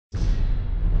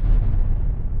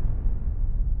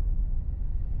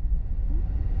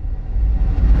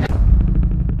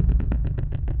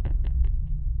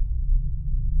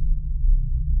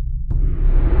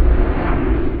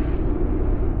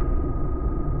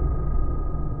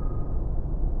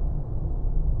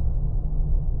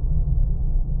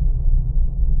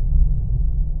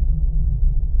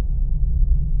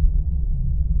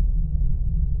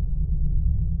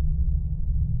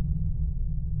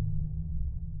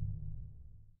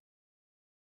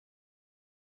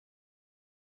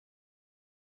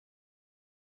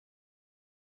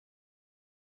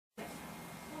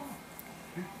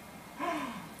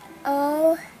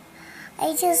Oh,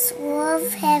 I just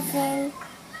love heaven,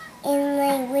 and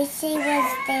I wish I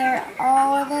was there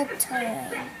all the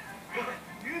time.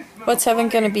 What's heaven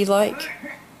going to be like?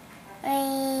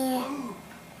 I'm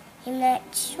not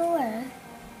sure.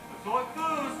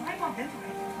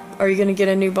 Are you going to get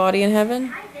a new body in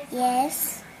heaven?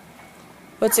 Yes.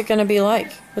 What's it going to be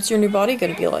like? What's your new body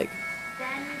going to be like?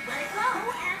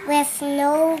 With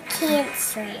no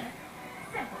cancer.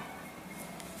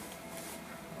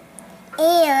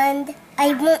 And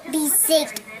I won't be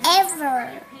sick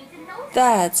ever.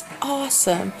 That's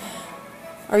awesome.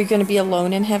 Are you going to be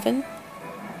alone in heaven?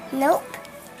 Nope.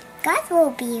 God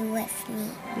will be with me.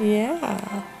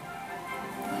 Yeah.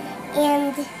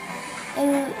 And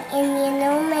you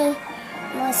know my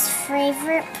most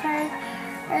favorite part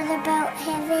about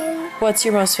heaven? What's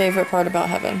your most favorite part about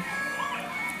heaven?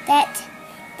 That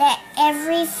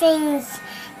everything's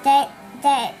that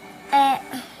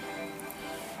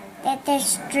the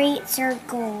streets are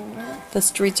gold. The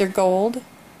streets are gold?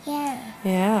 Yeah.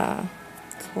 Yeah.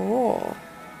 Cool.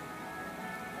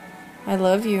 I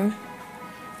love you.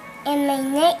 And my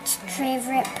next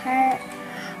favorite part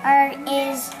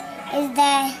is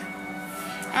that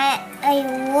I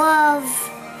love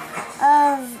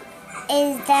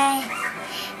is that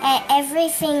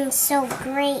everything's so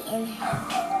great in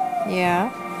heaven.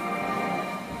 Yeah.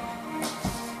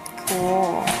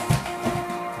 Cool.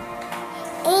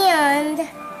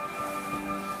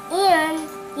 And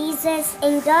Jesus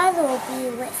and God will be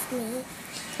with me.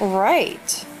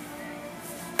 Right.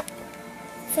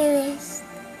 Finished.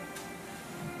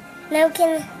 Now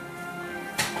can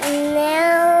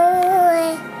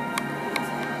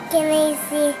I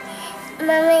see,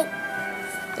 Mama?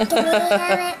 Can we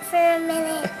have it for a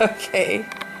minute? Okay.